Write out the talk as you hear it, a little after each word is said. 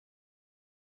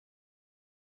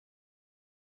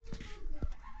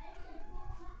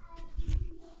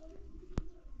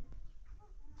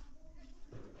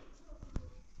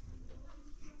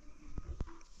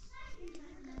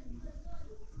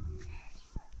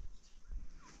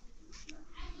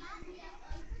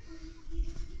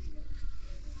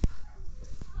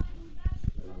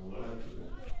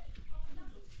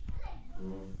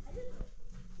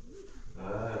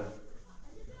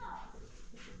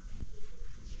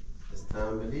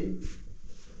استنبلی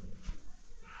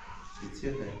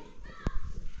چیه ده؟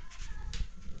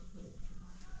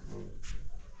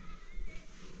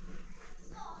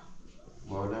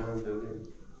 مالا هم ببین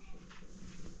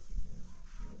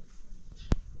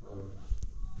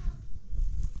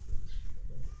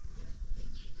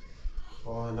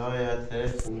حالا یا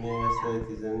طرف میگه یه سری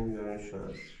تیزنی بیارن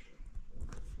شد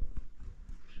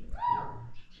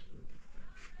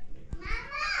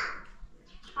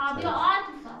آبی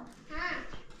عاطفه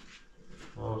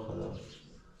خدا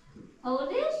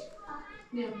اولش؟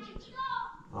 بیا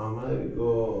آمده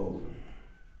بگو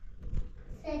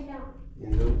سلام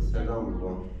این دو سلام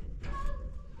بگو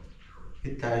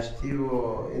این تشتی و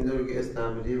این دو که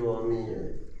استنبولی و همی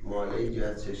ماله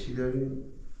جزچشی داریم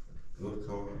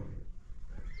گفتم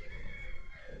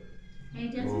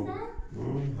اجازه ده؟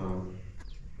 ها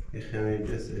یه خیلی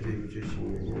جسدی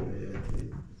بچشیم این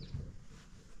ویتی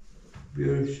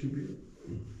بیارشی بیا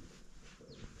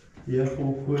یه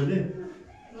خوب کنه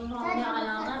بابا یا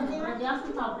علاقه رادیاش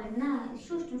طابره نه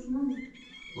شوش توش نمی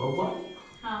بابا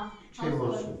ها چه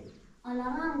باشو علاقه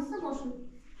همسته باشو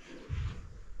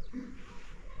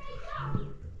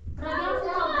رادیاش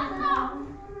طابره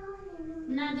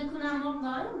نه دکنم موقع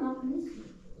داره موقع نیست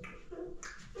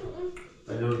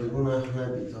بلوردگون اخنا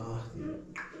بیتاختی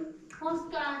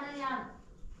خوست کرده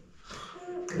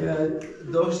یا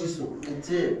داشتی سون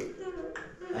انتی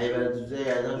ای بردوزه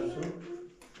یادم سون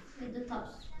دو تاش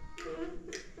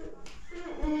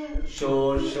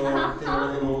شور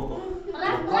تنمو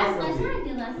رفت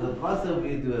قشنگی رفت پاسه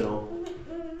ویدیو رو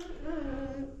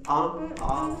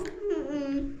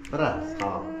براس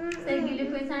ها سرگیلی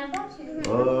پای سر باشه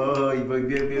اوی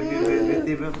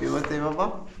بیا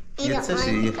بابا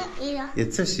یه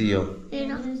چه شیو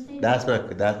دست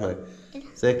مکن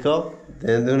سکا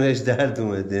دندونش درد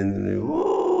اومد دندونه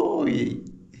ووی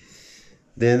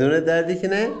دندونه دردی که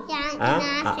نه؟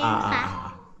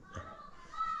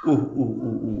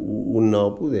 او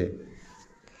نابوده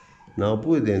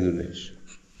دندونش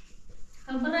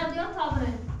برای دیا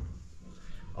تابره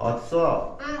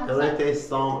آتسا همه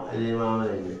تستام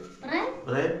ایمانه اینه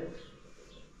بره؟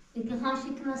 دیگه خانشی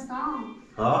کنستان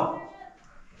ها؟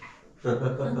 خیلی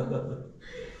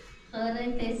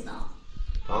تستان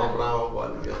تمام برام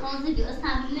بالا بیا خانزی بیا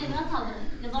استنبول نمیاد تابره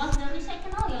لباس داری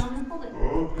شکل یا همین خوبه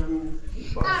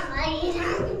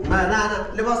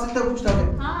نه لباس تو پوش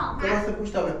تابه ها لباس پوش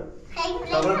تابه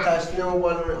تابرم تشتینه و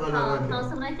بالا ها آنه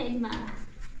تاسم رای تیز من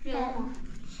بیا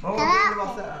بابا بیا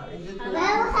لباس اینجا تو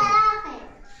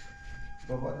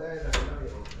بابا ده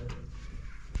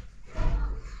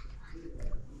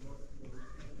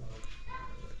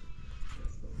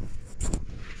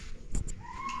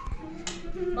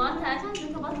با ترشن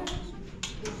جو تو با ترشن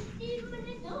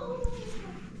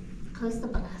خواست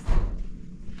براست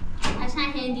عشان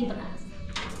هندی براست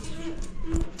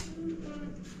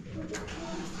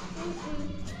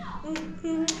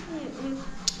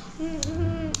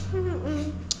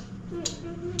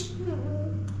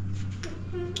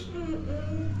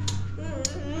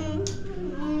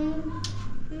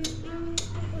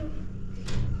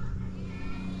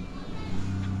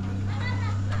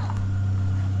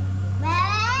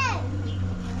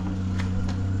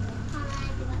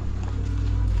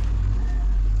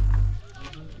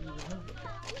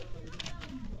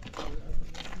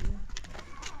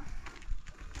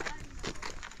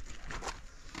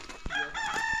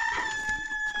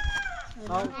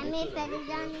همه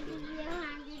فریدانی دیگه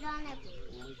هندیرانه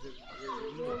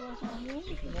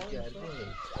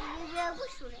بیا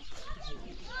بشوره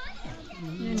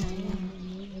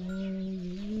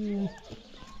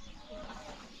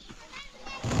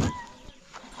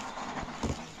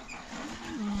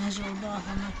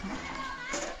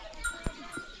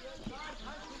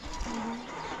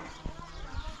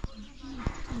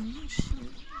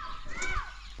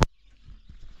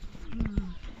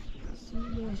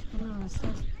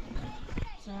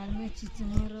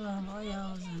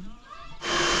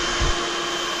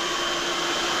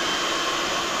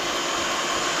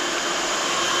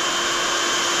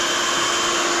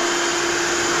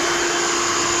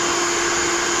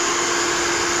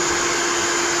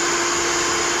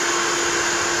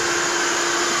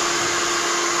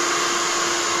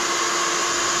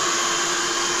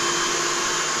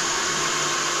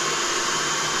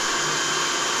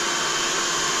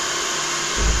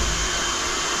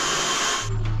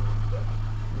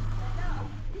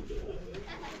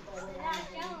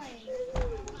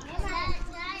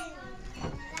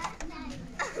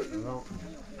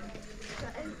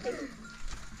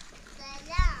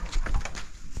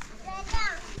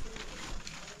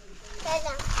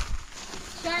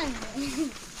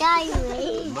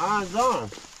Mazan.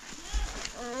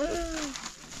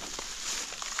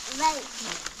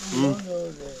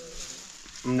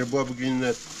 Ne bu bugün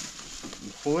net.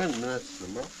 Koen net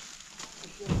ama.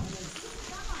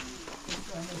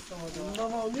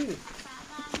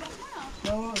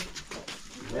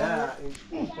 Ya.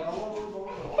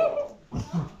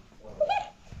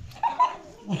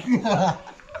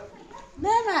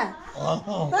 Mehmet.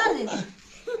 Hadi.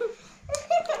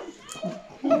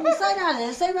 Sen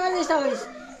nerede? Sen nerede çalışıyorsun?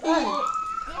 Hadi.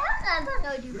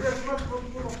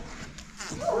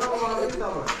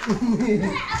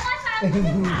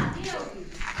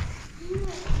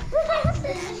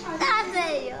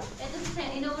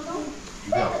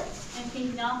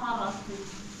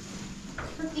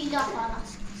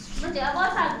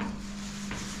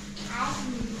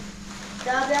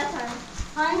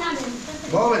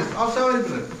 Bawel, asal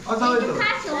itu. Asal itu.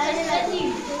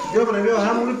 Dia pernah dia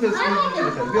ham urut tes.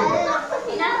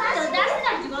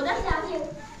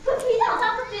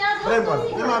 Prembal,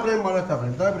 dia mah prembal tak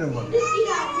prembal, tak prembal.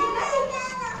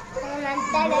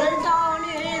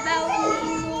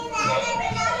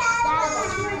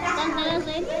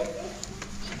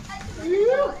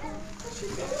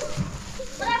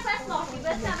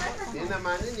 Ini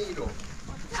mana ni itu?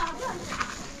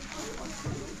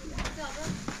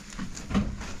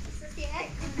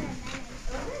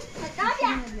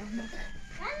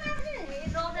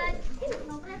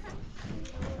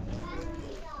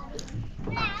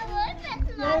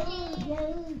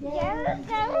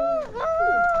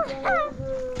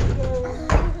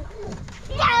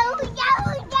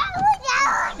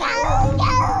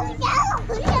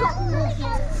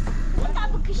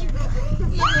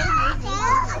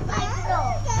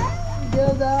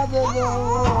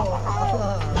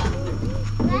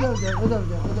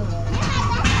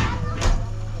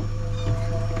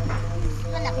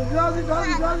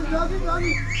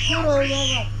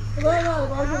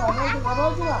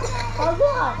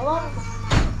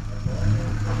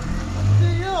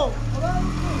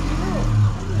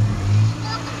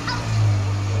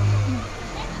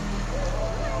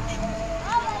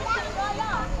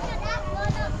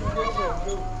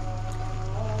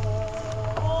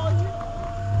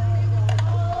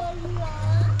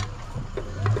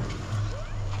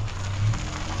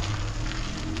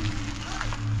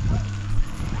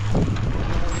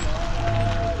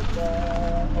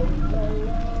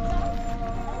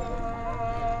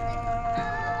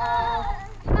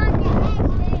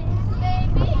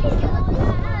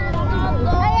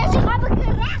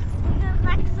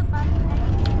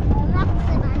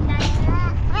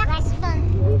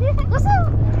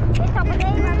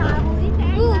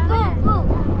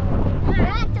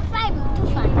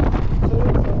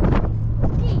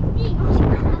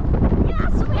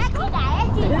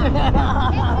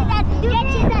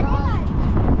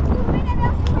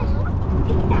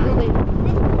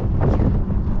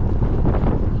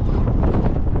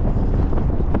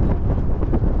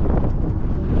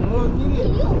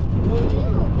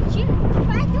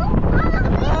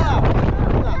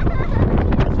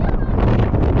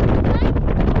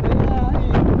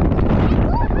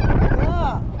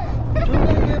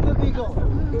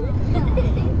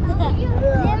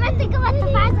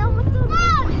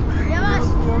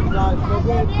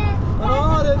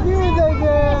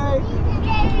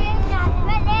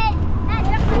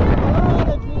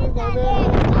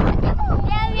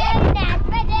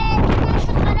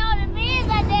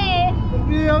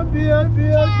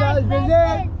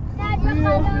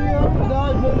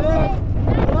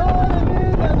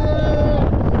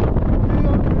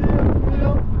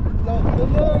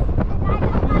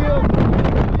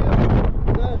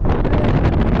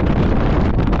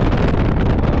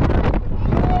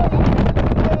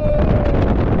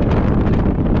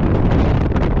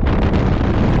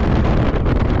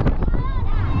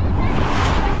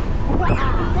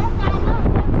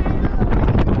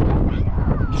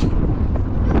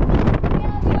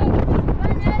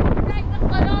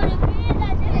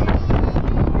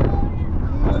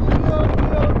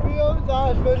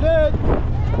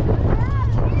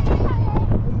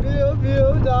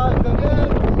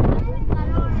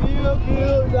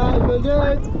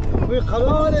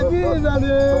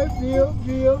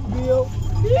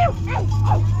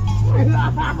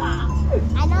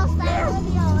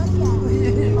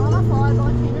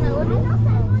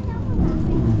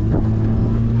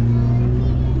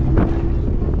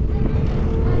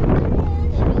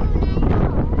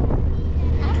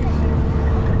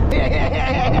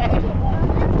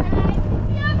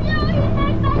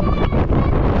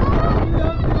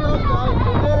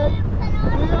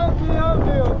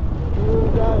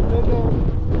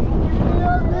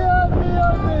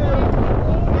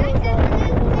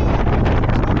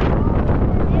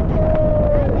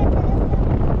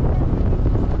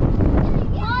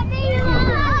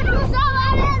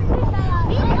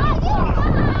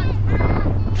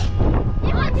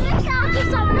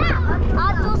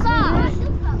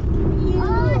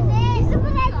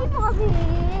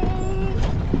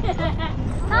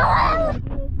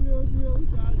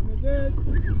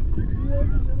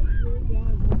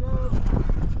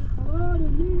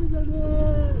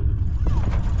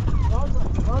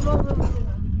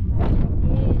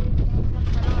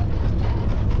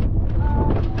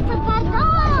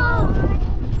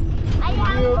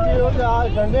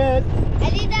 نجمدت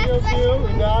علی بیو دست بیو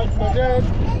بس نجمدت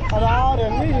العار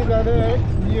میزنه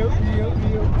بیو بیو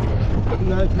بیو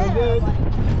نجمدت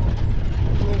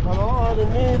العار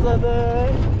میزنه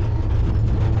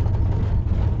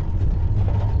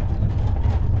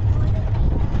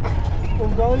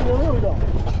اون داری نمودا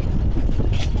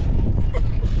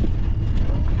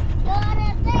داره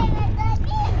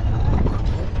قیمتی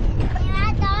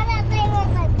داره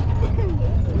قیمتی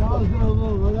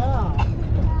لازم بودا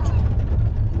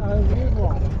از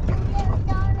میبا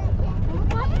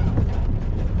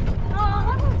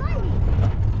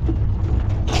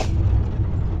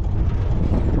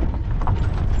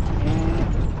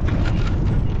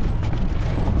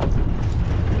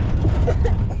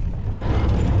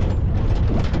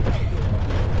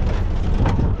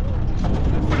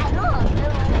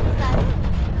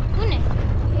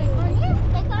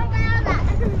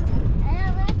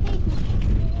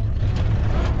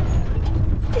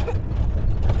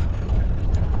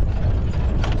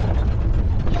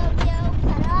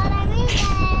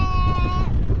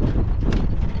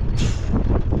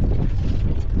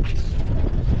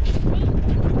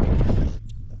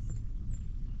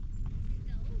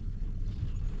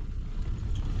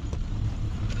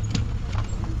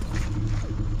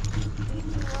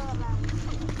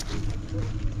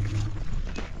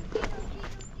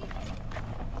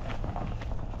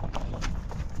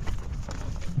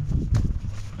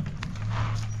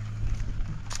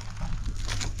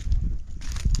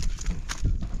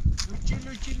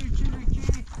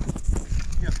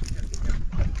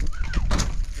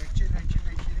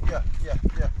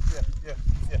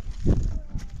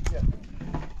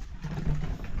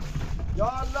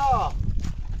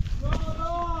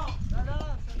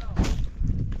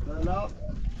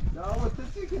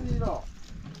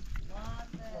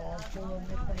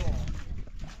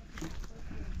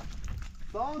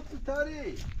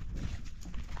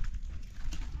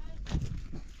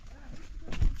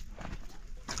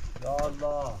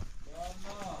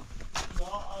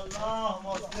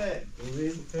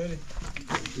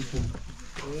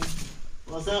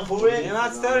Moslem خوبی؟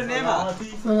 نعمت ستاره نعمت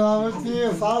سلامتی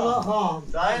فردا خان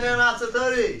دایی نعمت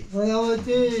ستاری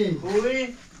سلامتی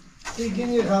خوبی؟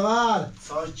 چیکنی خبر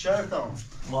ساش چرتم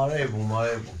ماره بو مای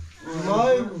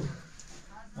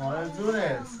ماره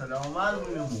جونه سلامت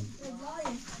بودمون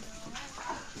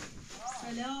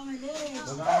سلام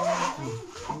علیکم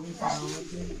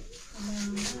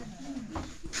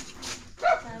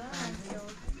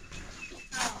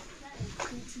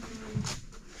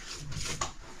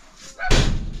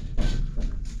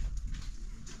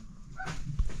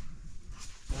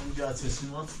اونجا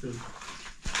چشمات تو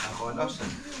بالا شد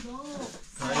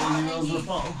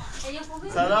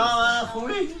سلام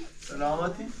خوبی؟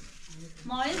 سلامتی؟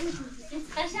 مایز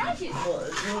قشنگی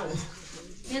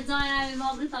یه زاین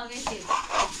ماغی تاگه شد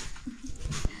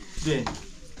بین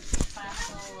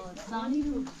زانی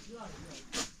رو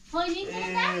های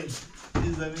نیکنه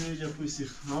این زمین اینجا پوشی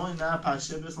نه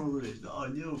پشه بسن دورش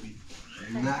عالی رو بی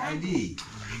نه علی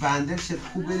بندر شد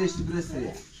خوب برشتی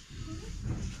برسه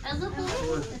از خوبی؟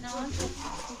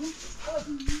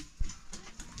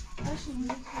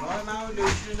 من اون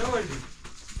لوشی نوردی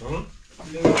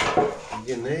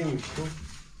دیگه نمیشتون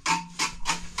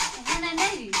نه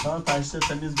نری من پشه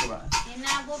تمیز برای این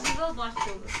نه با بیگاه باش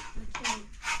تو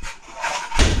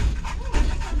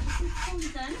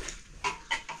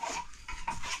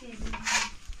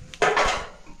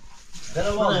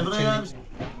برای واقعی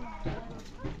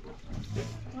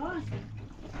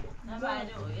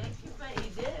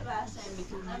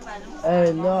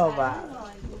ای نابا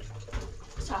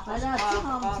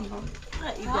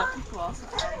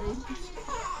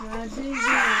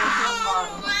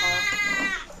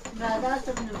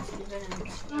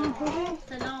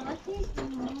سلامتی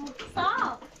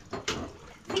صاف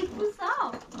تیپو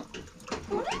صاف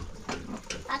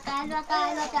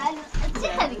اقل چی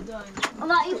خرید؟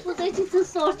 اما این فوتای چی تو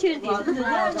سور کردیم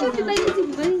چی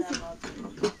بریزیم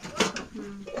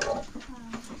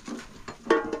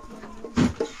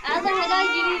از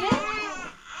هلا گیریره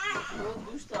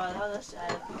گوش داره داشت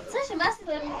سرش بس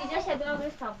داریم اینجا شبیه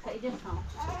آبرش تاب که اینجا سام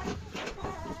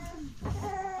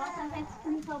باسم هیچ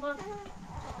کنی تابا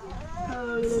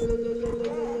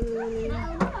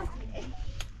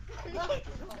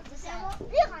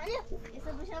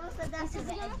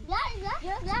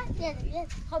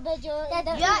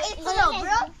یا ایتلو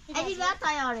برو ادی بیا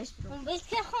تیارش برو بیت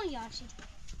که خون یارشی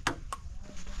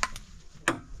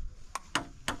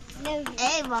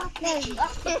ایوه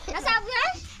نسا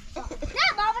بگوش نه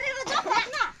بابره رو جا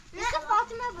نه مثل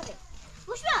فاطمه بره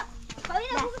گوش بیا کاری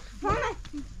نبود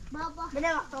بابا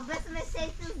بله وقتا بسم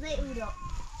سیتون زی او رو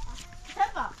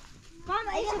تبا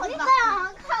ماما ايه خد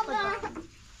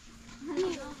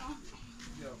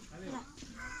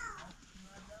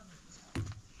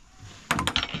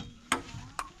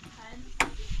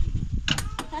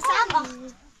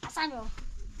حسن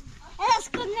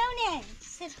اسكت نوني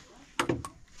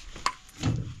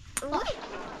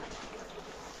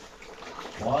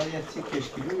وای چی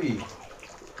کشکیلویی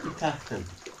کی تختن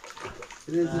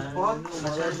رزق پاک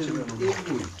قشنگ چون این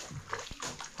بود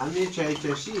همه چای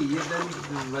کشی یه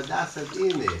دمی و دست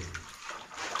اینه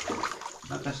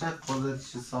و قشنگ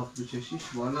خودتش صاف بچشیش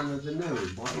بالا نده نوی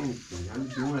با این کنی همین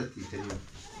دونتی کنیم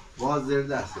باز زیر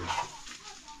دسته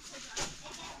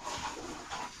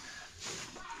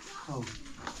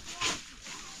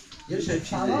یه شب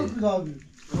چیزه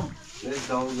نه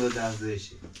داود و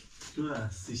دزدشی تو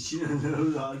هستی چی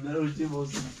نروشتی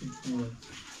موسیقی کنم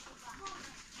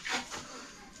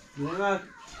نمک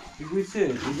بگوی چه؟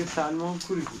 بگه سلمان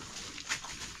کوری بود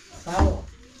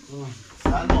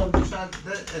سلمان تو شاید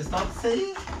استاب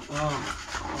سهی؟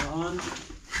 آن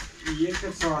یک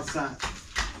ساعت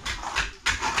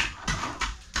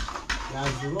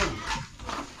یزدون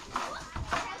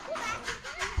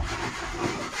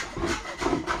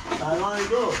سلمان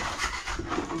دو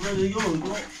اون دیگه اون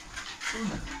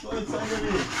تو اتسان داری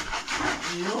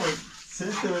اینو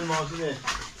سیستم ماشینه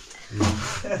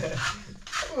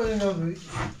اون نبود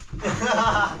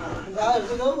نه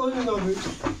خدا اون نبود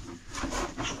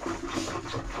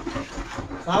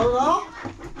سلام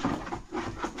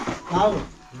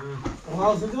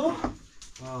سلام تو؟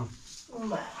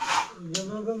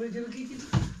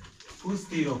 پوست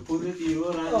دیرو پود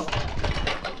دیرو رنگ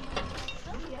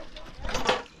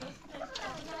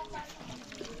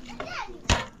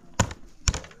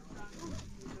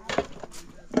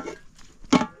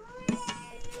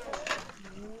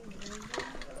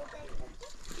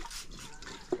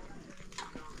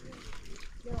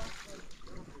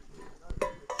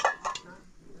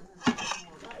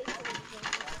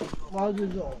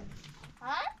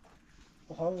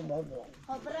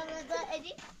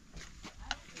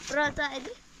برات ادی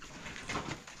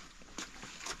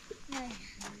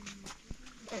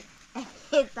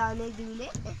تانه دوله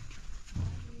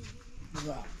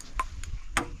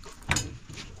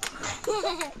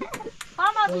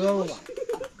ماما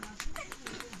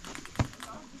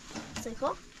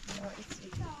سيكو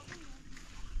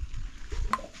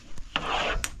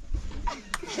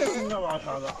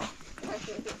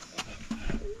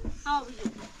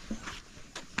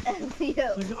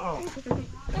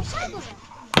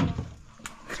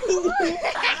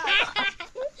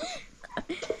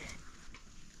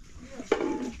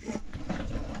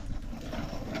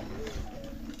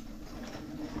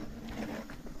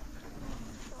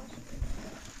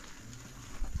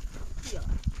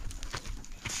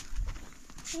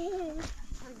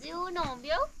Diu não,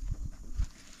 viu?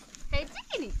 Hey,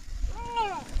 Tini.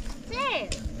 Say.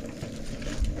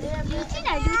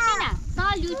 Lutina, Lutina. Só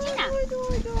Lutina.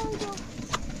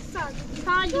 Só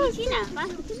Lutina. Vai,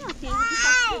 Lutina.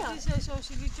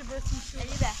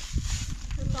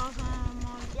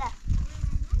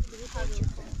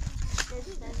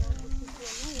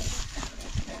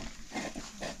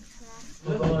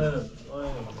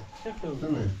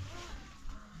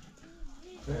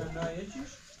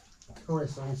 تو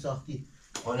احسانی ساختی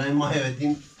حالا ما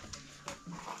هیدیم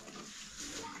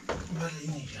ولی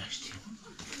نگشتیم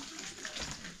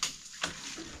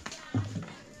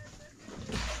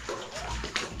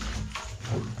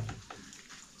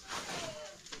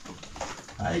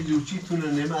ای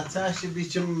جوچیتونه نعمت چهشه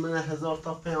بیچه من 1000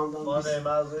 تا پیام دام ما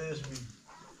نعمت زیش بید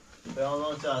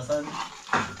پیام که اصلا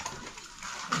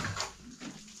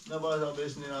نباید ها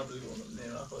بهش نعمت بگم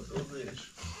نعمت خود رو زیش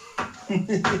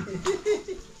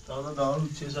تازه دارو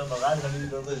چشم بغل همین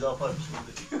دارو اضافه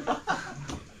شده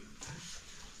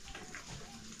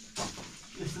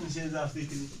اسم چه زفتی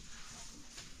کنی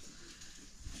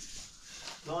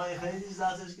دایی خیلی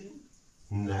زفتش کنی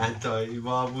نه تایی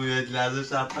بابویت لحظه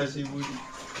شبخشی بود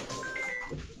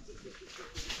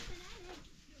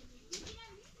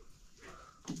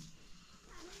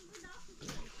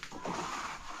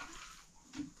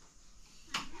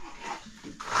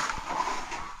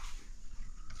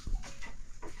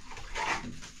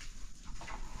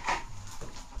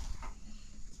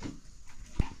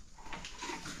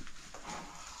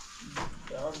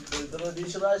Dana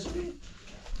deixa lá de vir.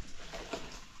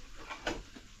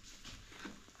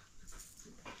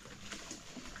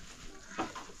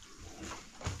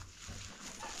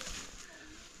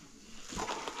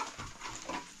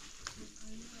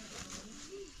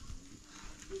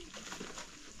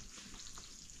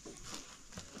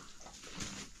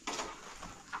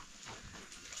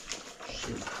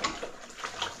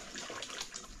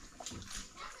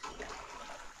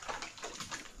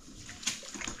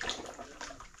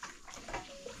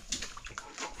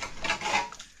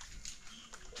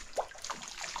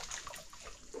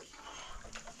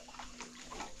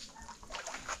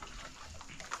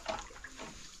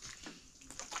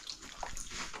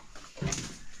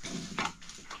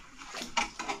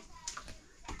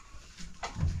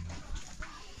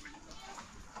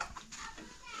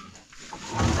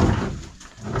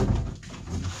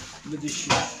 بده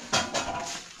 6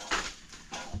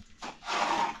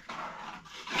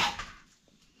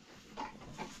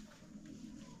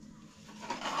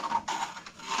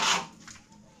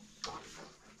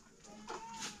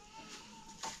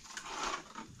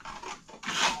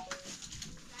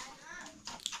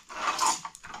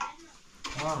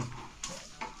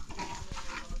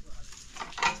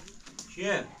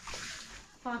 چیه؟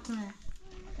 فاطمه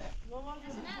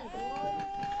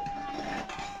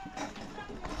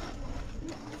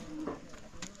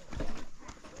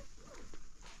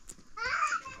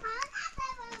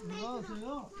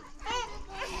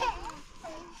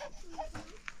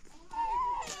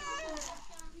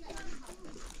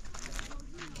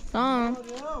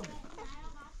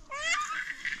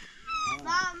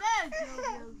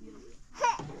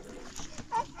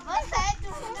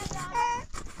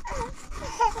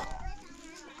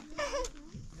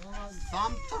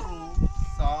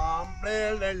سام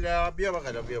بیا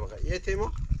بقیلا بیا بقیلا یه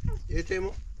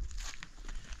تیمو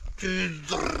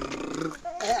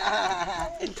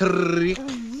تری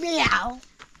میاو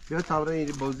بیا تابره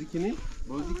اینی بازی کنی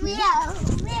بازی کنی میاو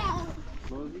میاو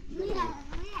بازی کنی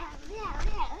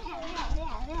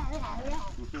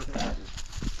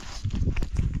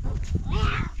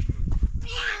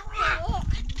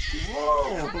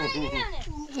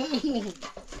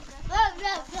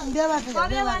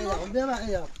بیا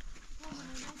بقیه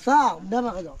سام بیا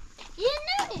بقیه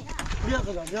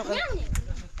بیا بقیه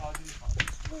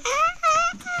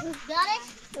دارش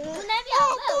اون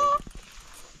نمیاد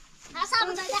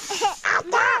حساب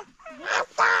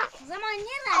زمان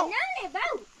نه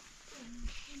باو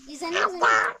ایزنی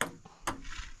میرم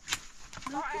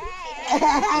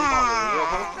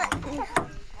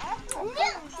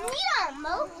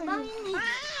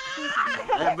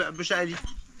بشه علی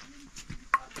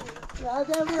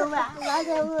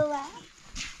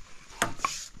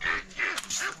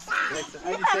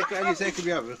علی ساكت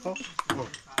بیا خب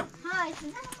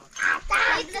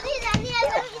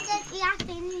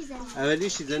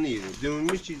اولیش چیزنی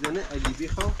دومیش چیزنه علی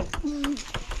بخواه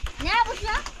نه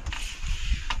بوشا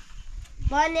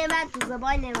با نمت تو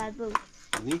زبای نمت بود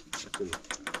نی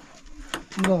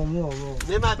نه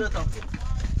نمت بیا تا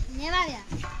نمت بیا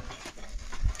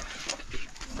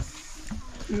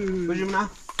بجیم نه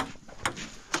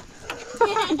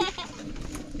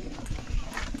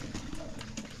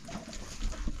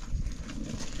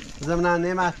زمنا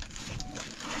نمت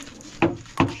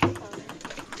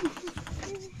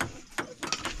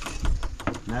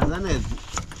نزنه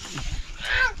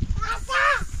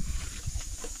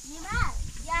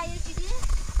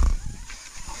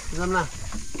زمنا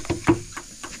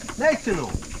نيتنو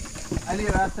علي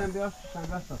راسن بيوش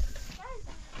سنگاسا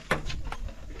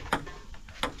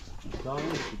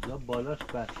دانش دا بالاش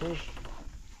بسش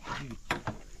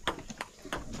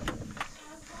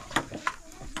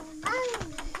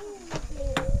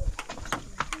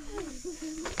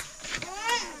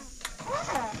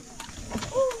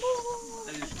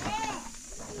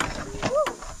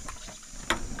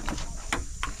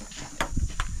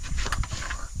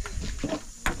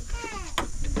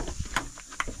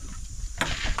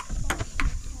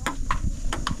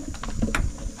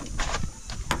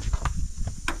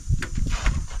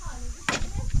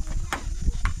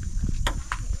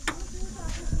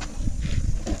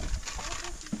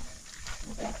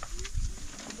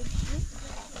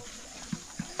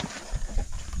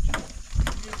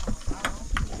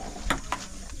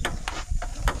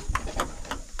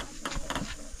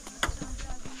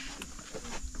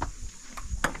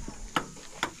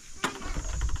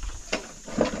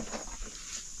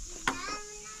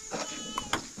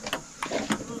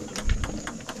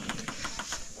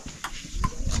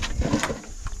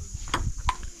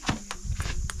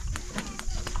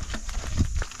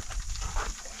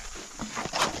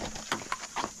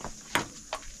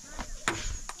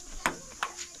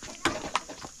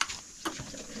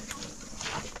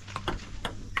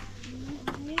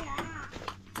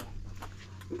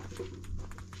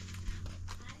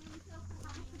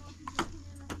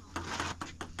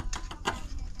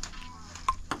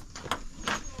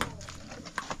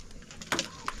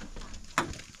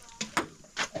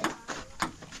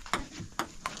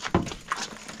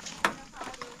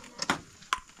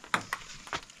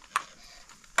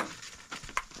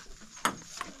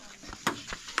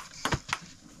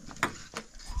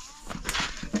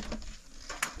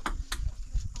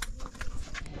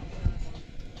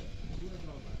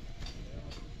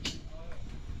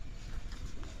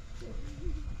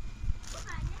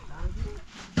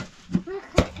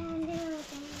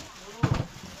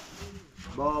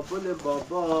بابل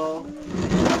بابا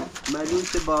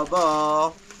ملوس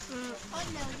بابا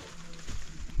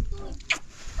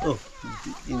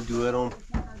این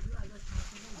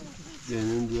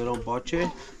دوارم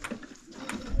باچه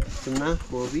نه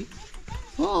بابی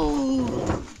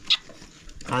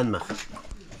قند مخ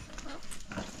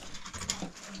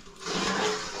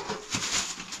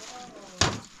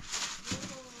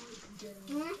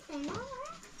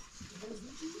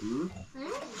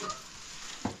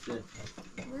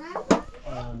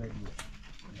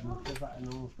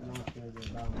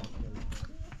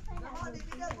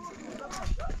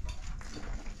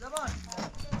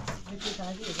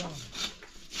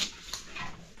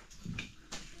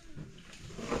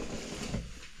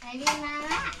علی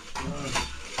ماما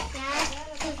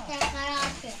کشت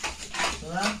خراب شد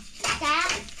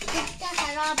کشت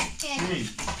خراب شد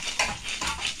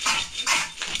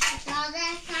تازه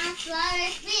کن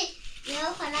سوارش بی یه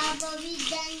خراب بی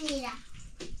جنگ میره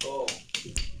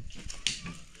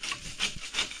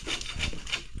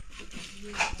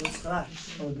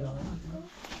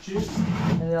چی؟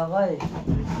 ای آقای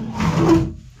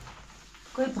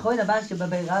کوئی خواهی نبست که به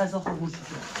بیغه از آخو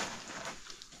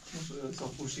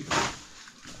بوشی کنه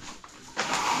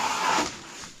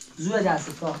زوی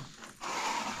دست کار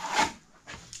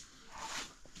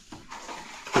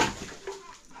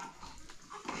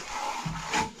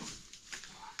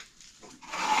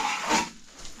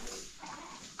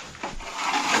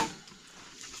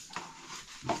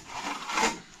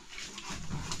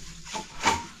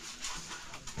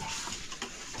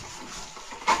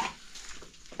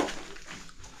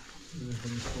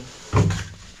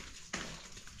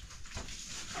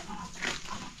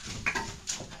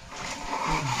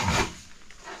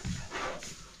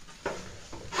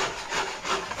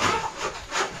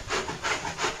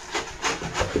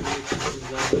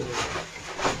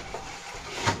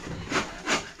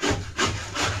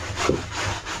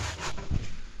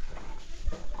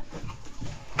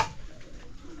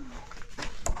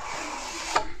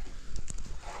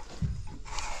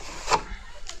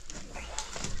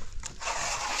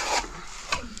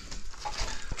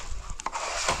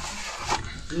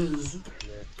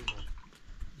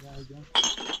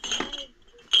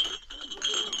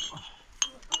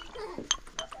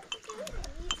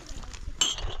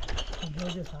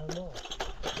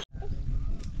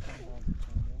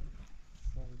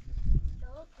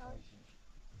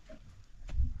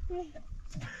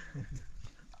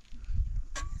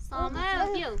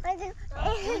سامه بیو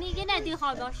اونی که ندی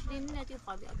خواب آشرین ندی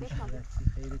خواب یا بخواب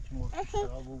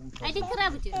ایدی کرا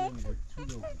بودی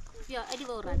بیا ایدی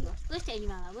با رادیو باش ایدی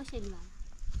ماما باش ایدی ماما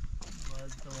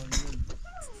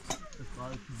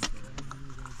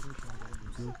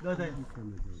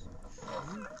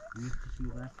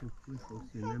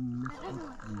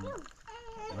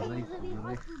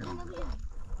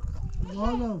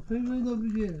والا فکر می‌کنم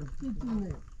بگه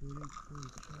چطوره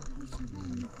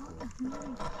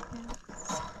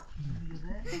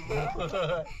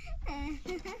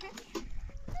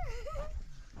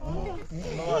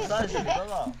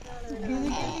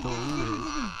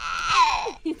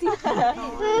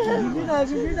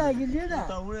گلینا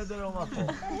تمونه داره اومد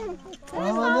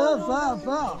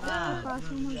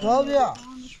فا بیا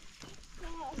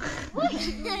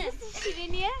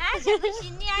شیرینیه؟ عجب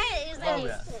شیرینیه ازدی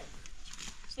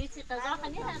شیرینی قضا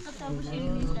خنی حقیقتا بو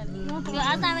شیرینی زدی یا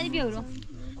از اولی بیارو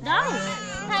داو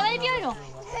اولی بیارو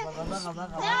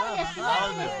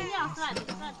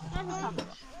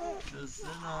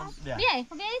بیای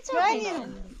بیای تو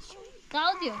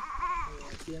داو بیار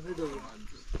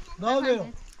داو بیار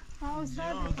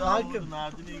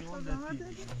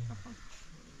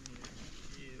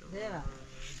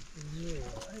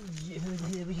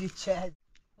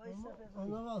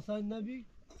انا واسه نبی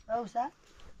او سا؟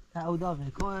 تا او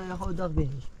داغه که او داغ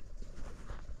بینش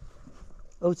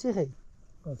او چی خی؟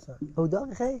 او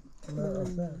داغ خی؟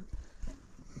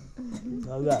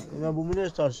 نه اینا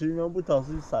بومینش تا شیرین هم بود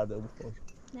تاثیر ساده بود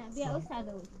نه بیا او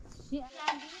ساده بود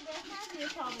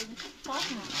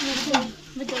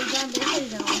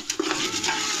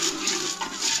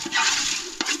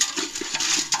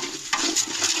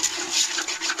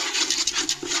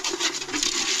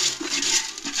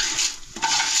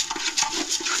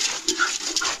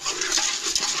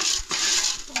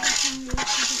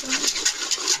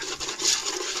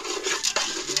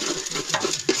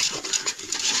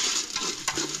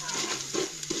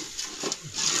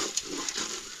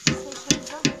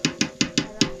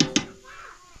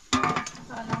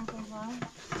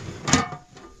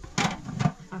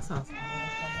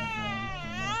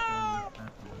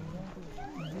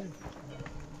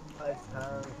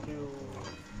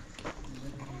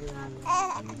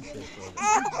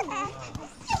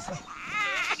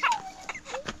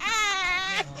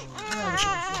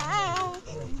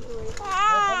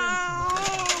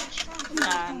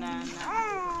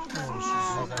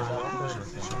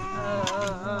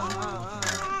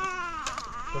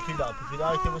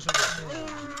پوپیدا که باشه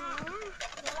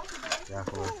یا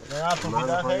خوب نه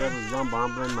پوپیدا خیلی روزان با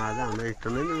هم بریم معدن نه تو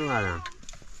نمیدونی معدن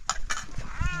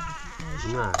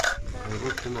نه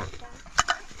روز که نه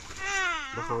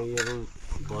بخوام یه روز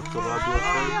با تو را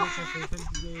بیفتم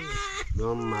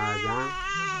برم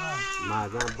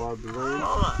معدن بار بزنیم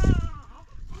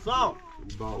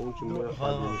با اون که میره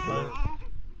خواهد میکنه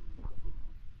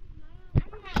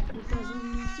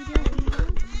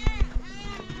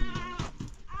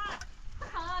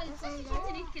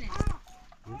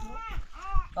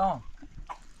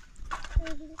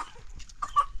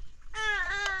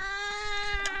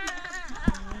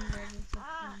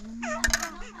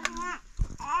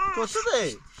کسی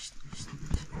دی؟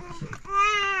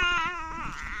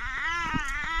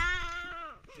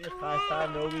 یه خواستر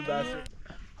نوبی بسه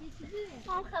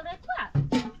هم خبره تو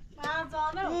من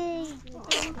زانه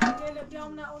گله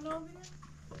بیام نه اونو بیام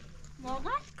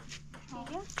واقعا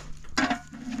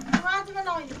وقت من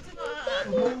آید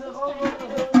لباسته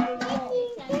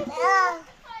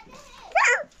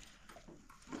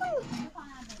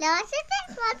واسه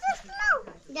سلو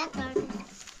دکار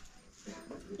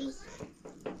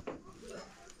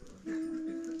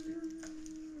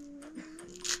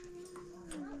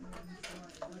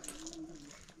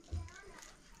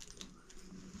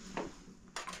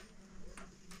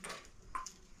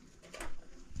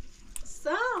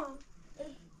سام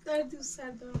در دوست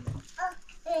دارم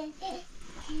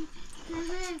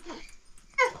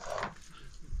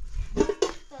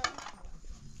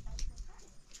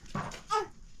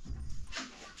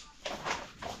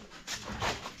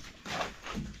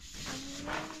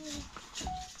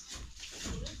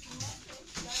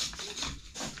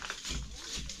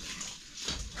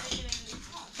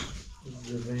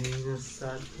زبین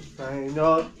سر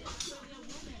فینال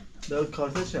دار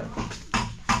کارت چه؟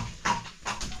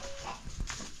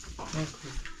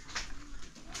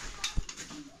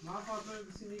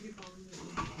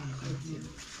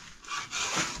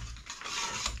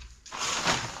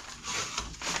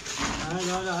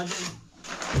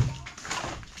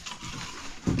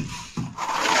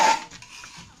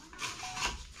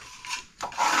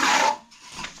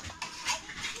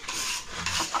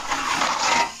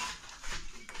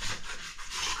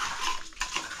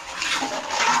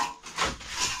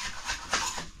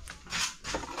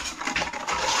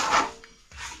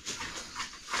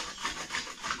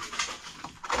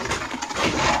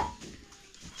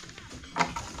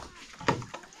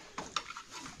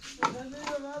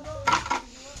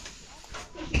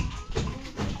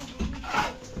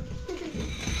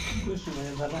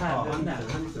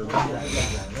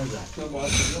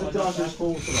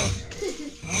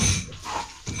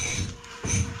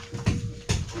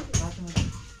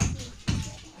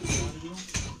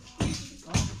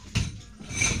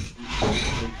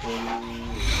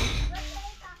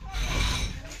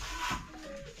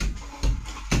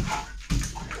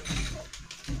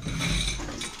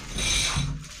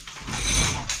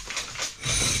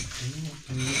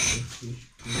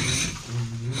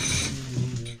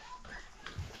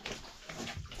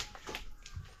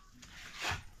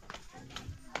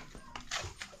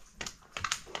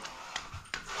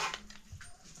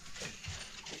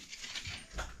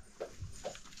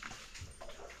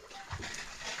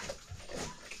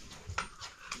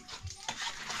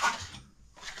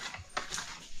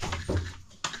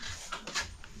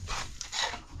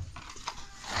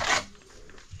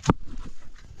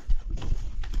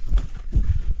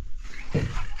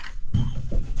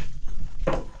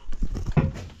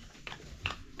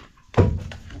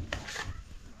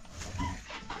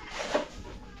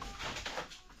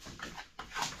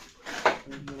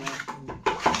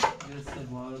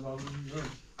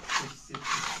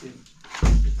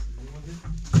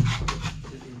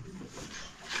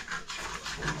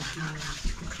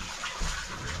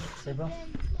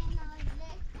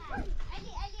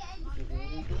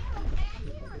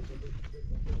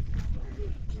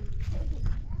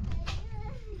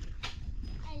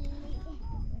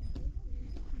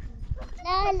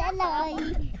 لا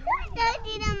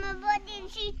ما بودیم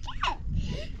شیشه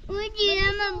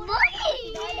بودیم ما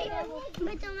بودیم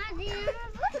به تو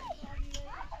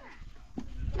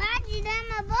ما دیدم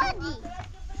ما بودیم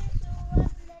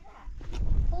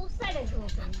او سر جو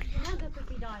کنی نه به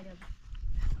پی دایره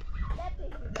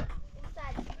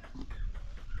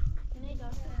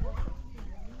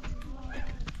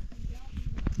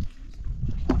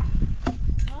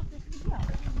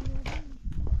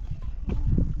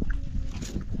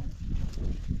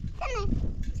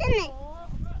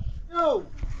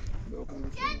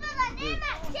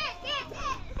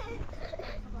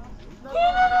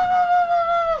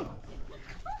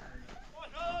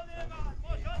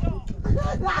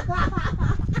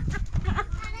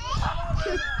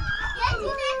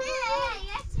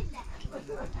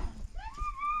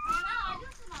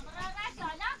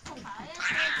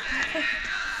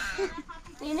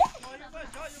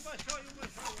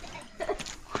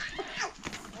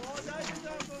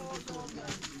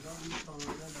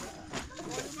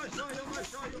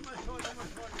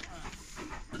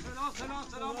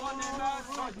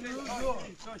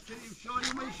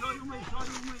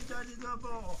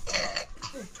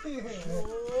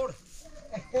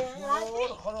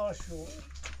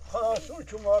خدا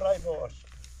شو ما رای باش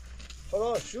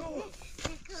خدا شو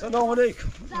سلام علیکم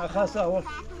خسته اول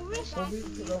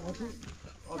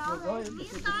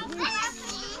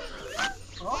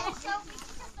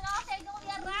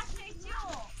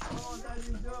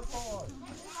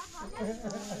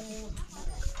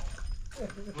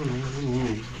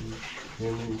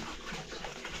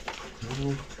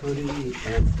طوری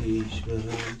اتیش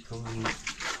برم کنی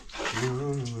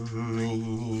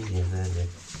نمیره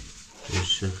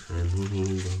عشق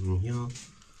خمیدم یا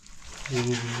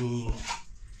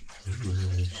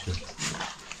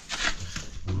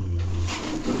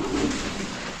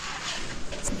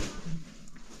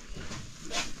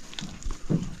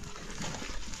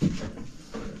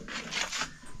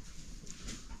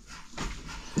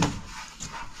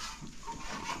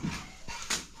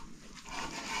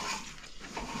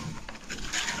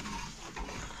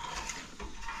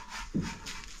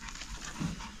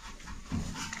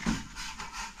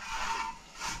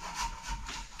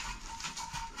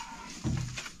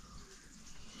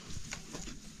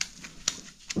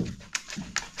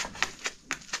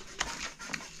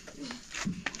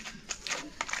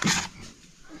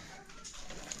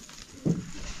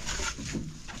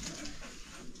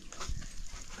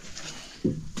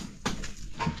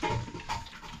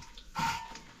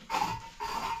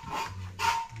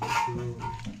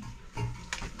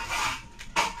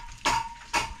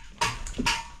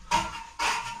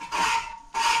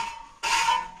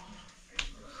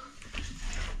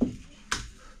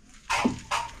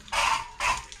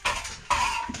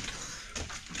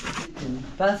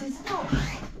خسته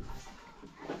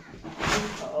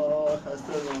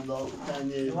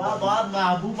ما باید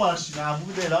محبوب باشی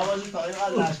محبوب دلا باشی تا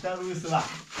اینقدر لشکر روی سلاح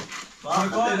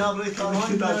باید دلا روی کاری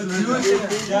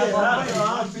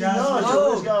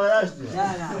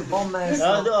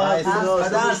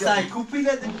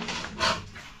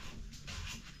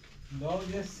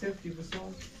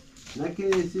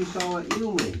نکه سی شما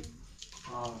اینومه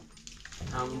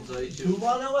همون زایی که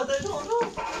دوباره واسه تو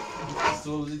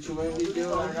سوزی چوبه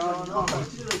ویدیو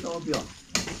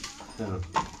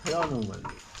خیال اومد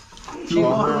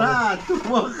چهاره تو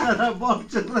مخره با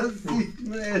چه رسید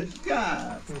مرد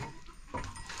کرد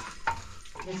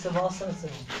Neyse bassana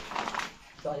sen.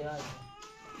 Dayan.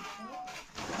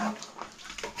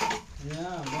 یا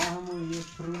با همون یه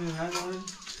پرونی هنوز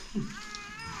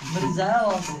Mırzaya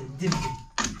bassa. Dim.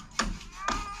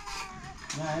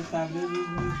 نه این تبلیغ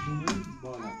روی دونه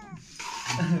بالا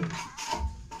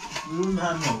روی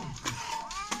ممنون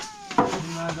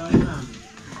این مداری ممنون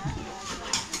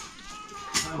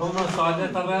مساعده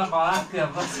طريقة قاعدتي يا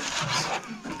بس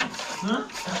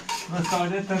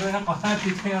مساعده طريقة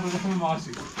قاعدتي كي يروح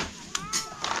المعاشي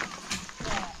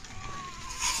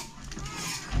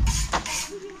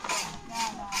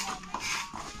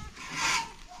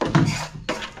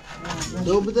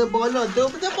دو بده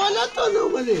بالا تا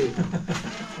نومده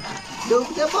دو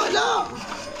بده بالا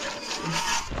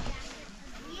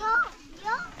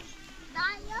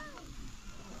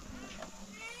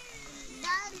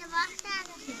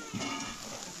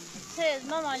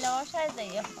ماما لواش از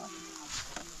دیگه خواهد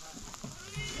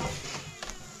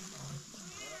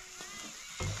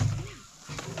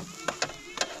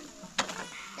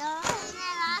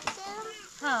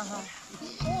ها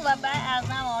او و بعد از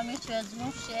نوامی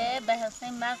چوزموشه به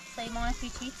حسین مقص سیمان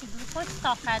پیچی تی دو خود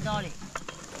ساخته داره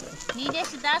نیدش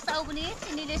دست او بنید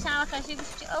نیدش همه کشی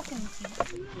بشی او کنیتی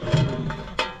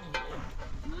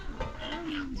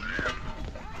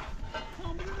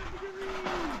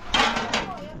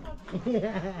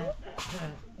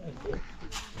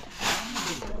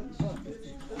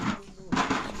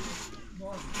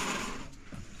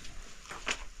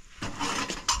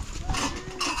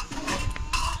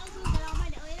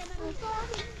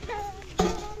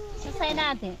چه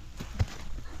سیناده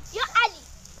یا علی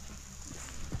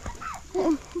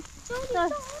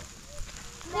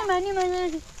نه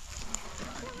منی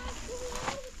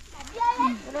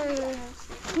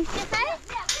چه خیلی؟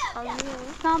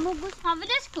 سامو گوش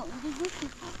قابلش کن گوش کن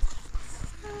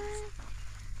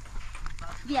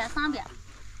بیا سام بیا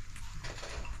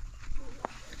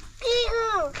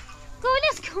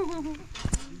قابلش کن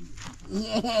لا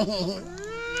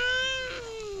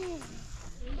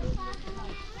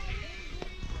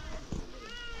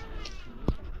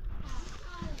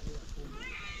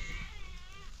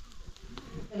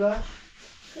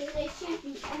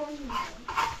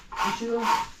شو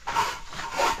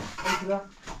اقرا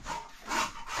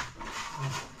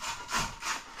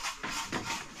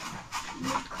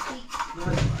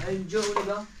اینجا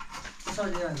اونجا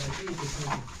سالی نداره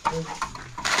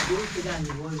یه کدانی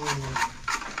وای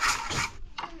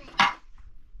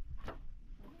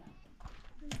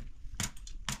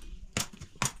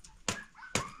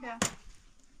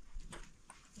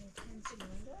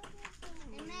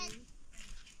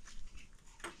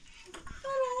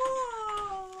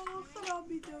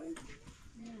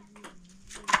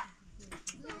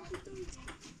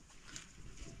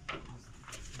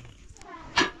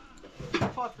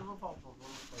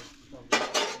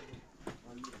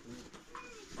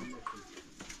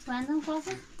Quando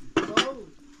cosa?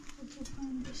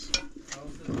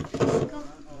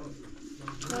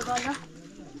 Guarda.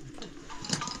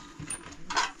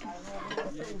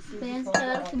 Beyaz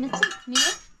karalı kıymetçi mi?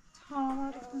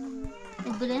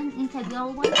 Bren intabi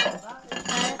olmalı.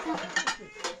 Evet.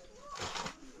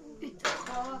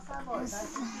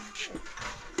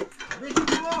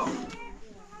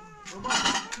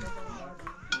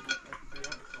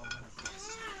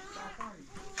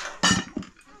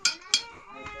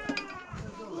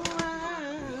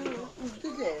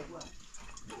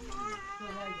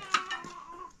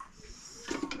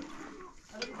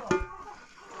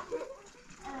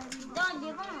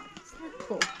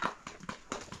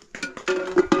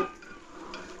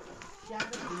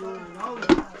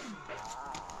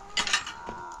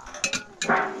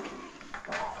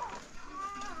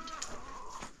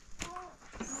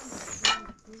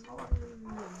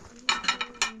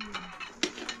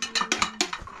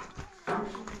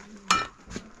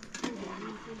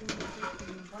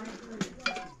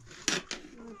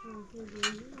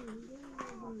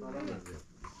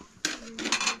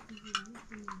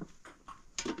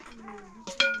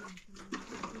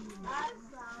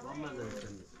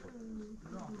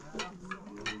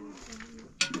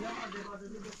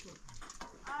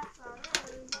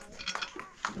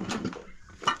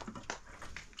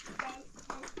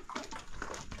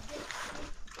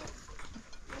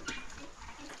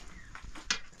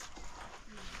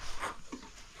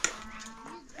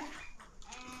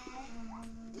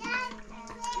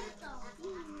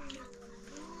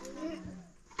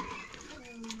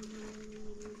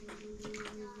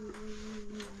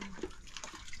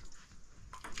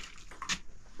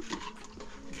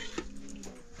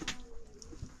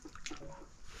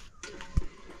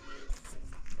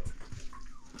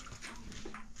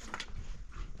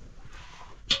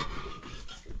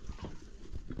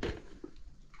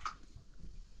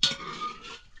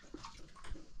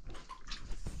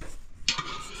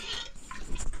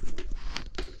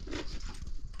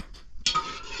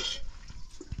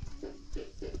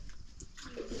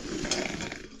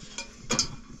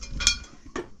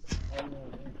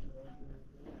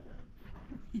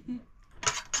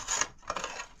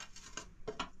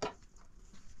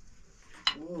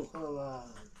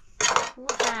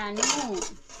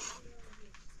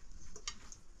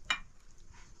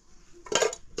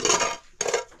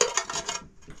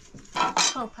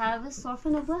 خب پرواز صرف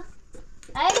نبود؟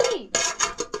 ایلی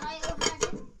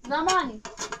زمانی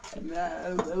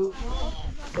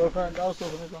صرف نگاه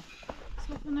صرف نگاه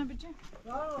صرف نبیجه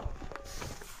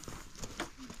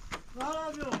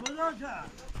کارا بیو خدا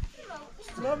کرد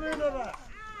نبینه با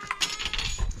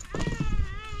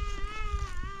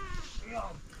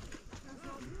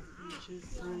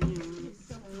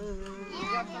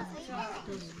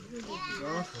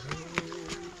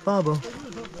بابا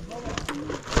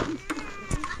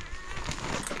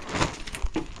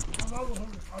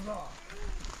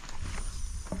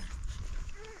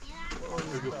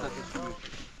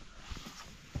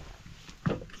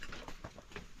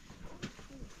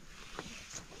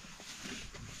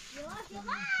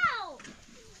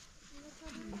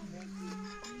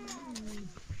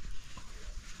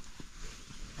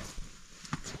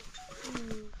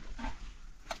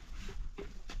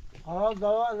ها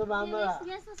دوا از ماما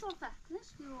یه صرفه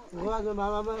و از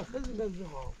ماما خیلی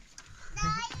بزرگ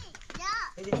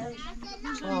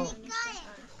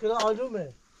كده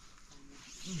عجومه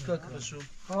كاكرشو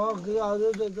ها كده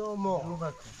عجومه ده ما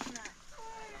روبك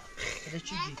هذا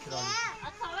شيء ذكرى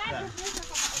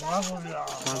ما يا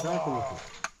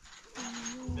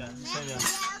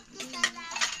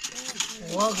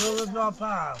واقف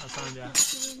بابا حسن بیا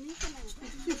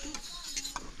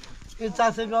این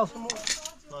تاسه بیاسمو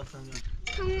حسن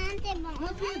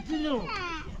بیا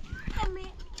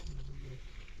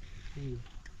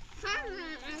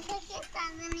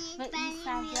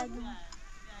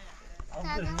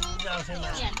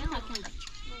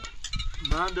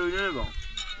من دویده نبام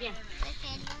بیا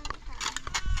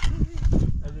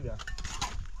ازی بیا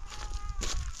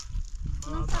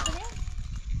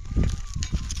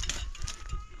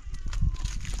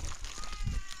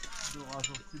دو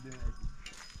قاسم دیده ازی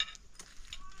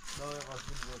دو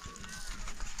قاسم بوده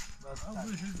بس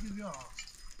هم بشید که بیا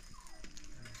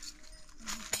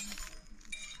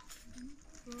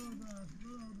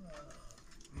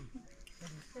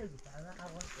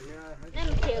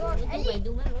نمیشه رو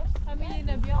دومه رو همین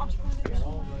نبیا آشپزی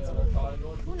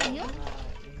اون یا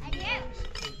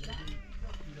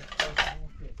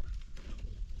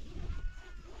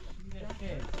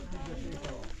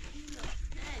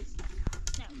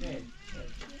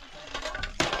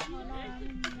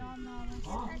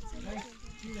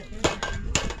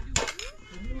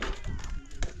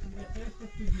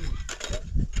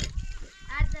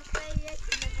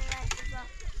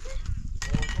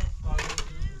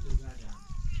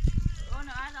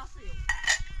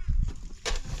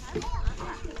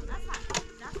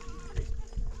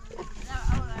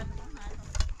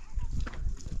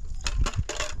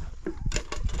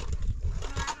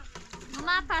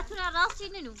راستی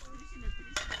ننو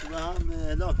و هم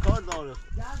لا کار داره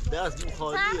دست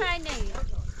مخالیه سهر نمی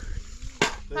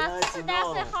پس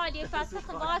دست خالیه پس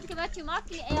خبات که بچه ما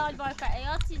که ایال بایفه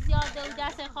ایال چی زیاده و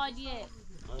دست خالیه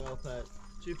آیا پس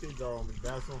چی پیدا آمد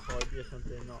دست اون خالیه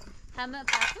خمته اینا همه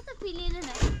پس تو پیلینه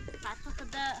نه پس تو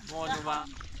ده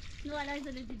نو علای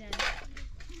زنه دیدن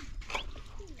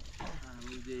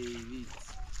دیوید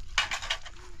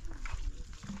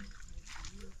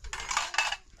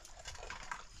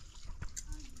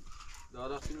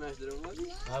دارا فیلمش در اومدی؟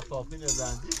 نه پاپین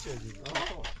زندی شدی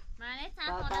من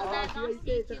تنها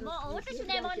نزداستی که با اوتش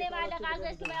نمانه ولی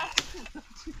قلبش که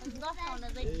باید داستانه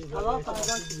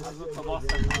زی از تماس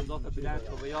اندازه بلند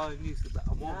تو بیای نیست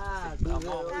اما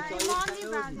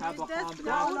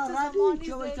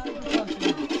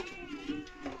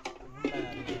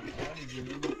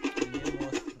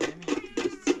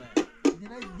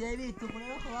دیوید تو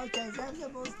خونه خواهد کنسر که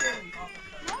بسته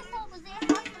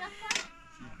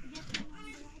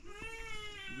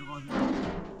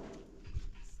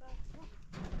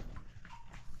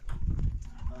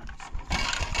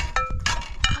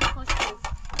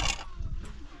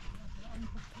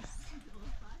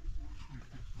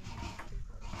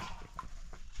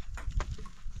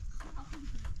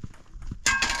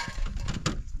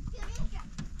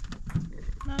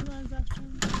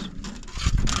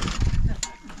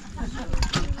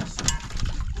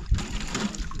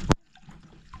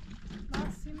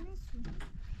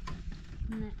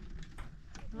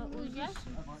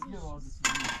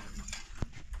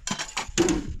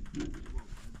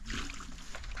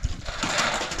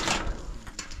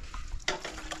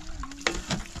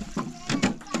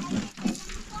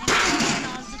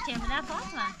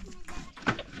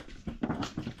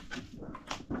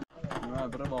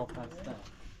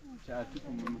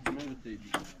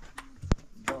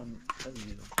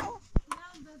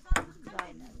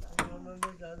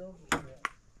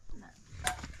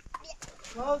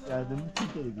Yardım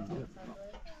bir şey diyeceğim.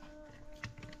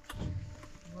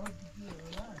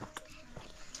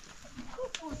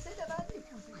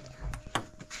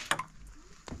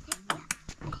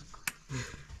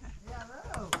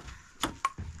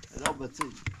 Roboty.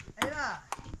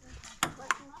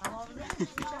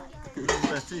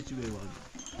 Roboty ci była.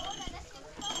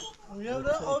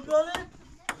 Yavru oğlanı.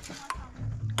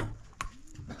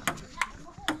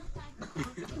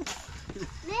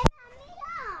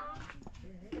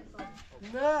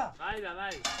 نه haydi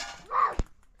haydi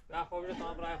ya خوابش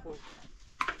tam برای خود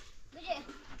بجه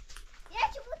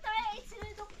یکی بود تا ایتونه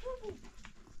دو خوب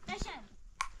نشن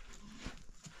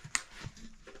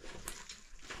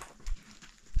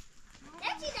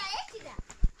یکی ده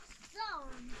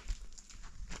زون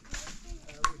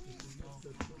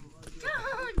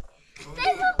جان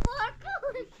دیگه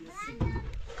پارکون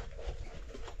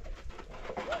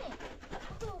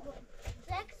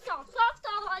یک صاف تا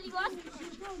حالی باز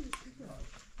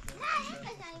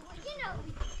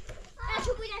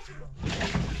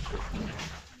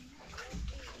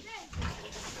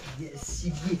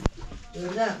سیبی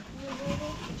نه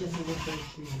کسی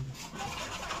بکنشی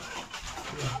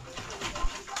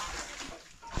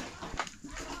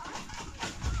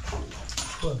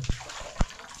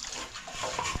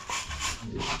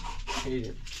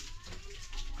خیلی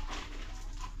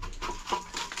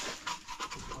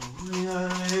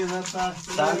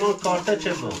سلمان کارتا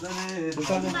چه بود؟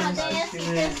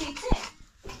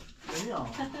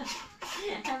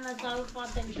 مساوی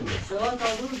فاطمه شما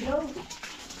تا دور بیا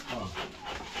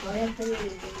باید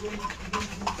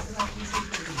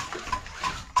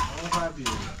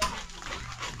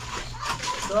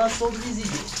شما صبح ریزی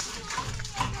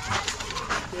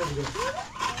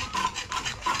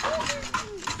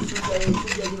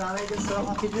Sudah gimana itu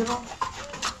selama video?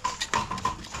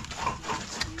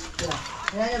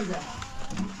 Ya, ya udah.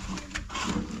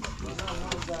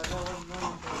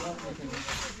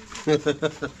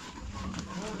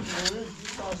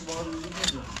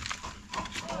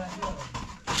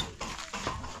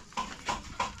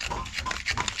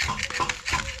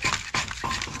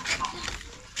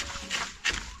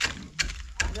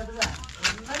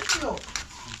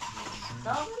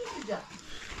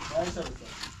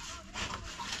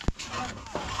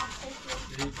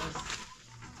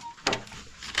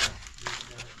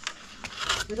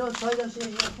 Biraz çayda şey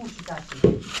yapmış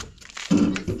tabii.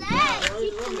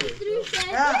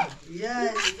 Ya,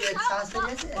 ya, sasla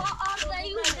neyse.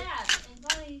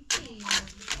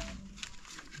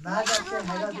 Nerede sen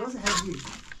hala dost hadi.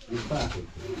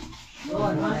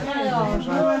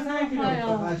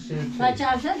 بچه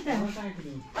افشته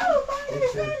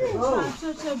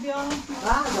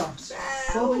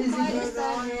صبح ریزی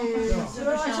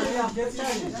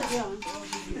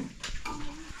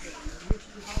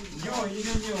Ja,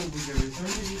 innan jag bodde så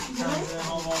kanske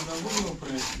har varit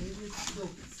en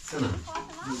سنة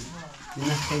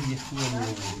من خیلی خوبه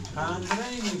پنجره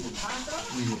میگو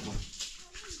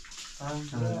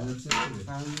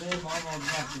پنجره ما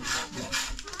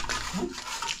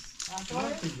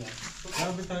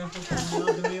یا به طرف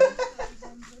خونه میاد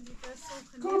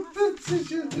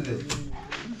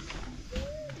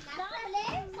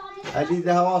علی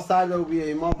ده هوا سرده و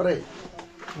بیایی ما بری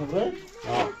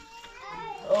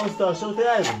استاد شو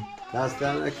تیاریم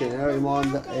دستن نکنه ما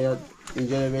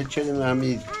اینجا رو چنیم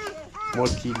همین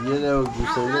مرتیلیه و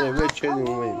گوسنده رو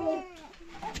چنیم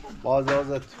باز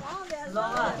آزد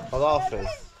خداحافظ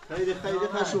خیلی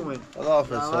خوش اومد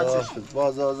خداحافظ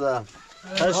باز آزد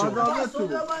خوش اومد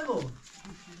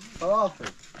خداحافظ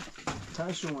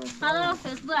خوش اومد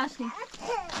خداحافظ باشی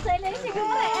سیلی چی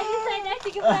گفره اگه سیلی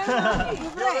چی گفره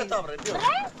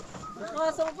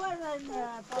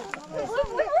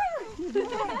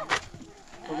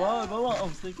بابا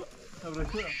امسک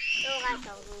تبرکو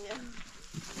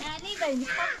یعنی بینی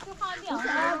خب تو خواهی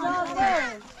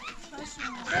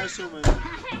خوش اومد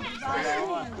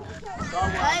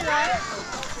بای بای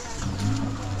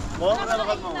بابا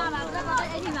نلقد ماما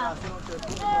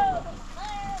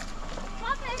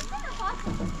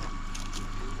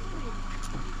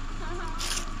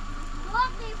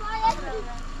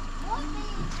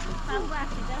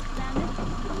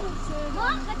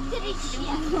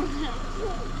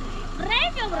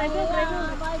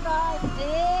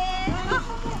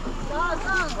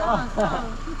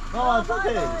ماما تو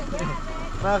که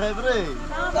ما خبره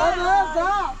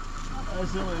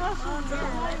خوش اومد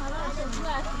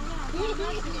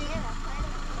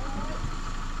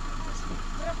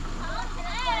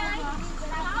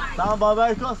سلام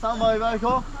بای کو سلام بای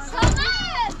کو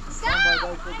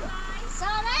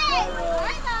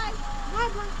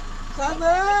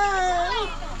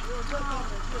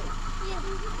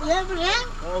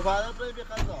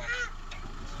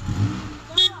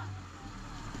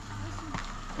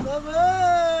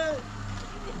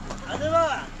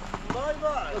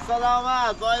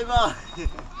سلامت بای بای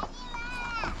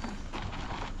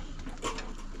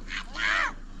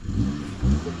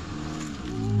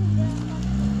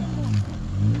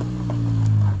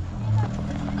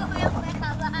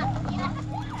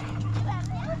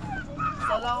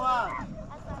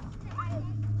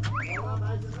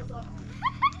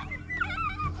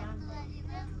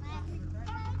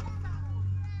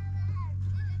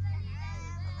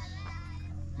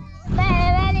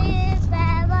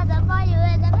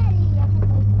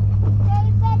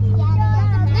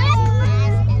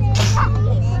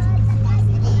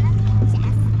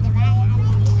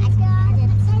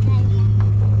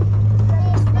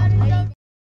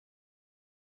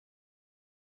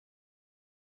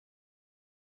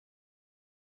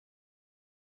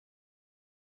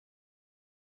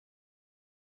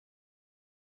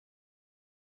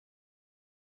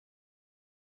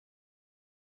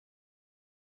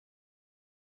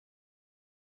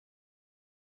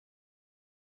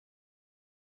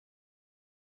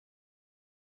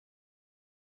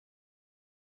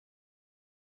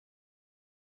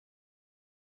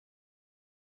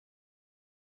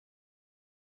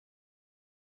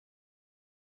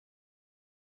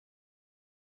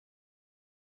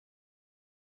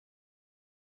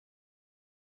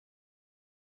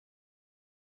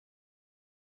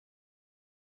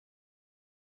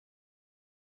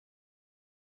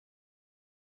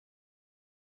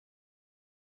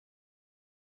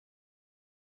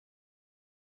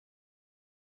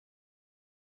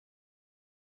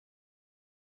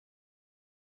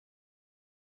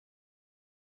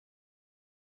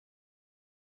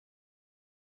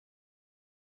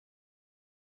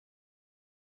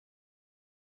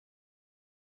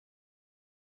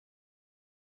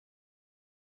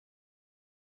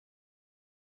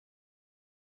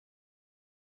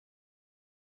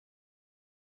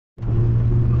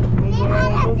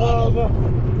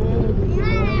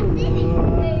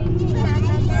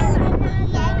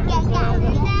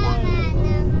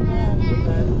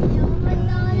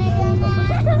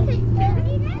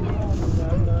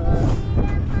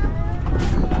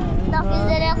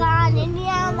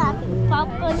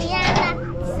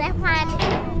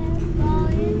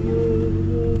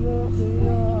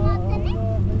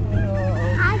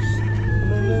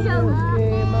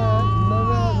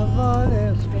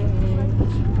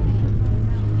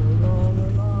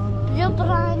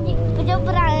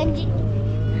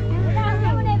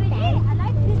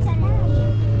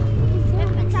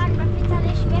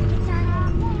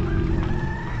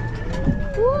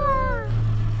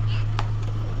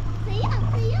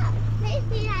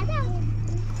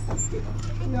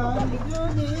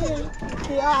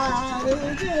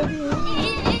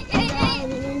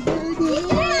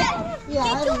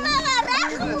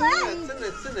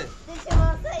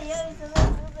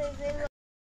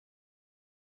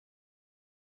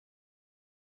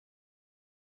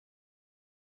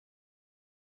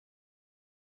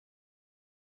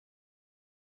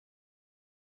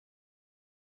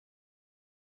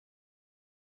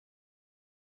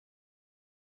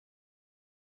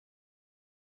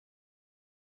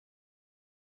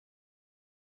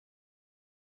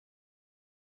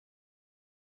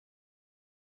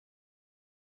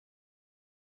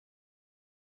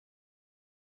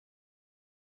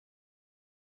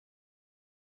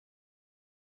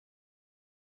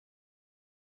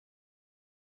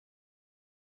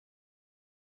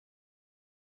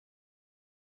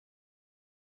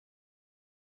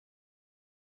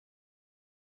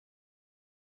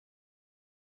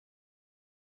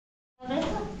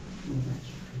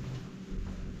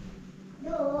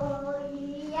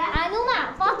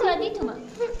Anuma, Fatima di tu mah.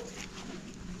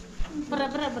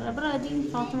 Berapa di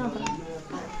Fatima berapa?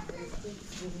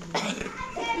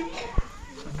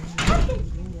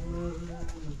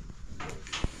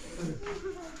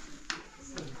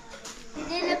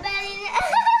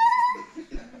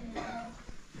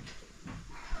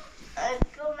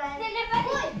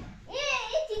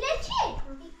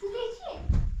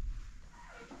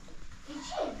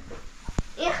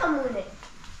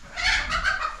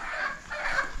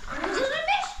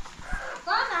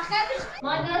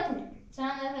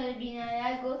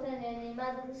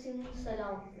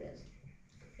 سلام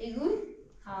يقول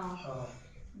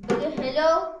بقول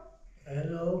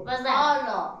hello بس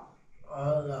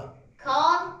الله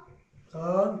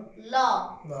كان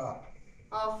لا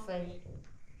آفرین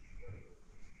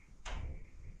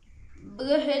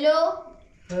بقول hello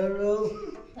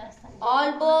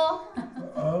آلبو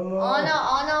آنا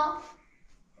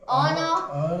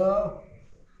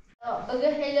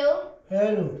بقول hello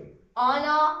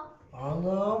آنا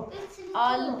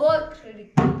البكر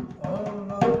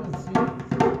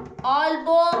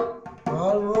آلبوم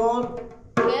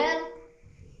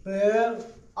per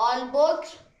البكر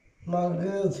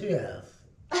Magicias.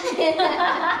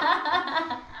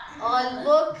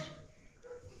 البكر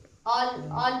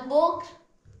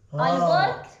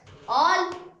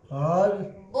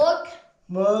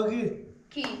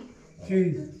کی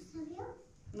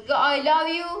بگو I love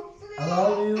you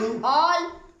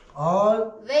all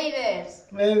waivers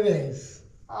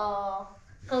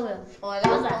خوبه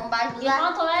حالا اون بعد بزن یه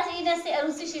تو از این دستی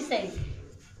عروسی شی سی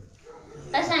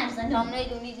قشنگ بزن tam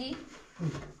neydunidi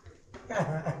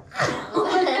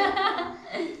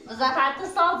بزن حتی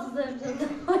ساز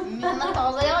زدم من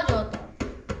تازه یاد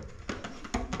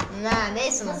نه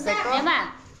نیست سکو نه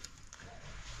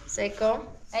سکو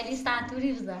علی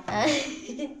سانتوری بزن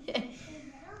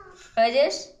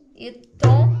خودش یه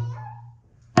تون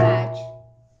بچ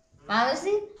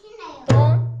مامسی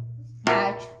تون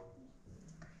بچ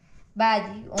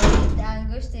بعدی اون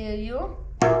انگشت یو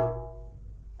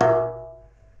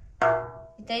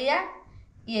ایتایا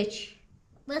یک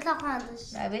بطلع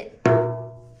خواندش نبید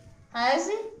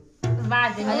هستی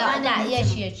بعدی نه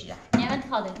یک نمت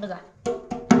خواده بزن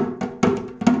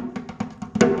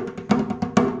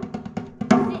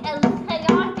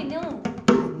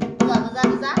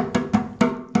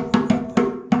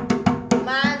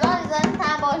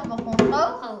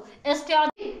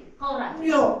استعدادي هورا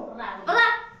برا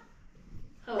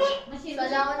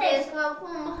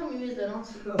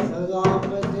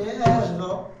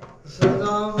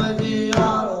سلامتی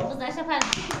یارو بزن شفر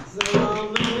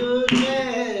سلامتی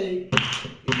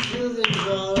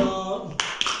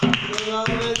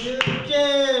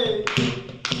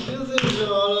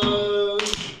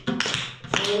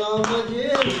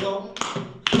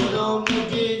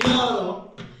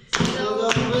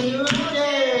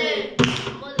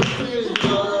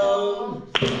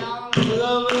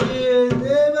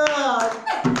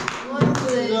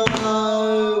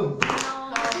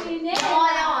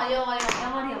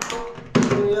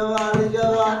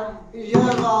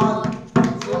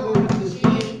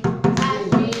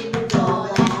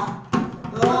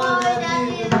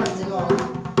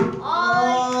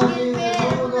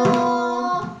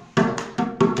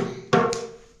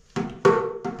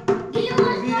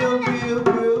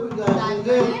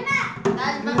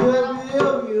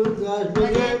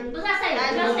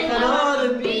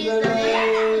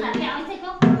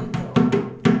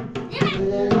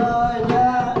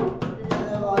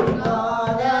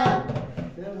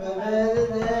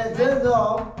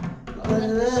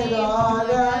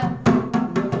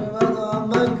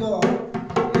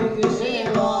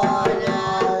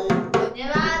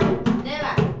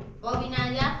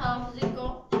خداحافظی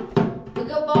کن.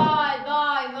 بگو بای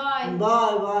بای بای.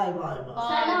 بای بای بای بای.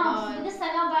 سلام. بگو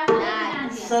سلام بر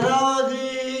همه. سلام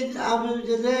عزیز. عمو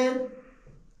جدید.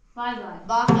 بای بای.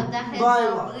 با خدا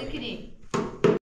خداحافظی کنی.